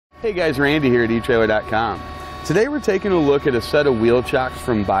Hey guys, Randy here at etrailer.com. Today we're taking a look at a set of wheel chocks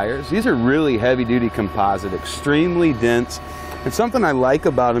from Buyers. These are really heavy duty composite, extremely dense. And something I like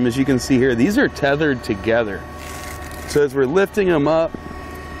about them, as you can see here, these are tethered together. So as we're lifting them up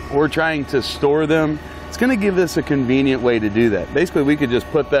or trying to store them, it's going to give us a convenient way to do that. Basically, we could just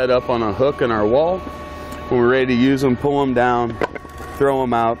put that up on a hook in our wall. When we're ready to use them, pull them down, throw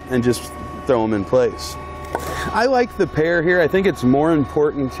them out, and just throw them in place. I like the pair here. I think it's more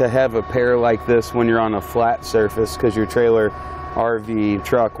important to have a pair like this when you're on a flat surface, because your trailer, RV,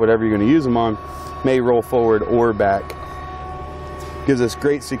 truck, whatever you're going to use them on, may roll forward or back. Gives us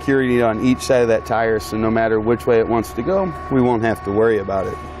great security on each side of that tire, so no matter which way it wants to go, we won't have to worry about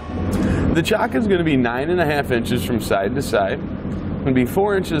it. The chock is going to be 9.5 inches from side to side. It's going to be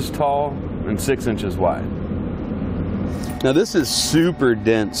 4 inches tall and 6 inches wide. Now this is super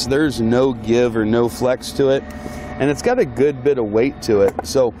dense. There's no give or no flex to it, and it's got a good bit of weight to it.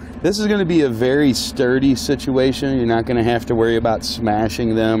 So this is going to be a very sturdy situation. You're not going to have to worry about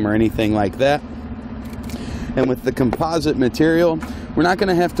smashing them or anything like that. And with the composite material, we're not going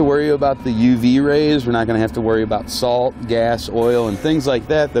to have to worry about the UV rays. We're not going to have to worry about salt, gas, oil, and things like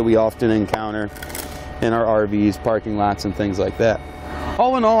that we often encounter in our RVs, parking lots, and things like that.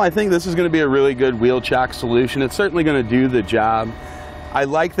 All in all, I think this is going to be a really good wheel chock solution. It's certainly going to do the job. I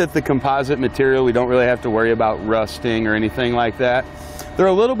like that the composite material, we don't really have to worry about rusting or anything like that. They're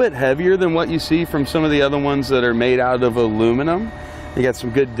a little bit heavier than what you see from some of the other ones that are made out of aluminum. They got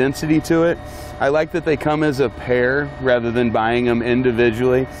some good density to it. I like that they come as a pair rather than buying them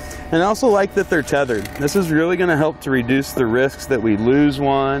individually. And I also like that they're tethered. This is really going to help to reduce the risks that we lose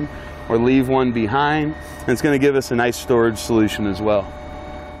one or leave one behind. And it's going to give us a nice storage solution as well.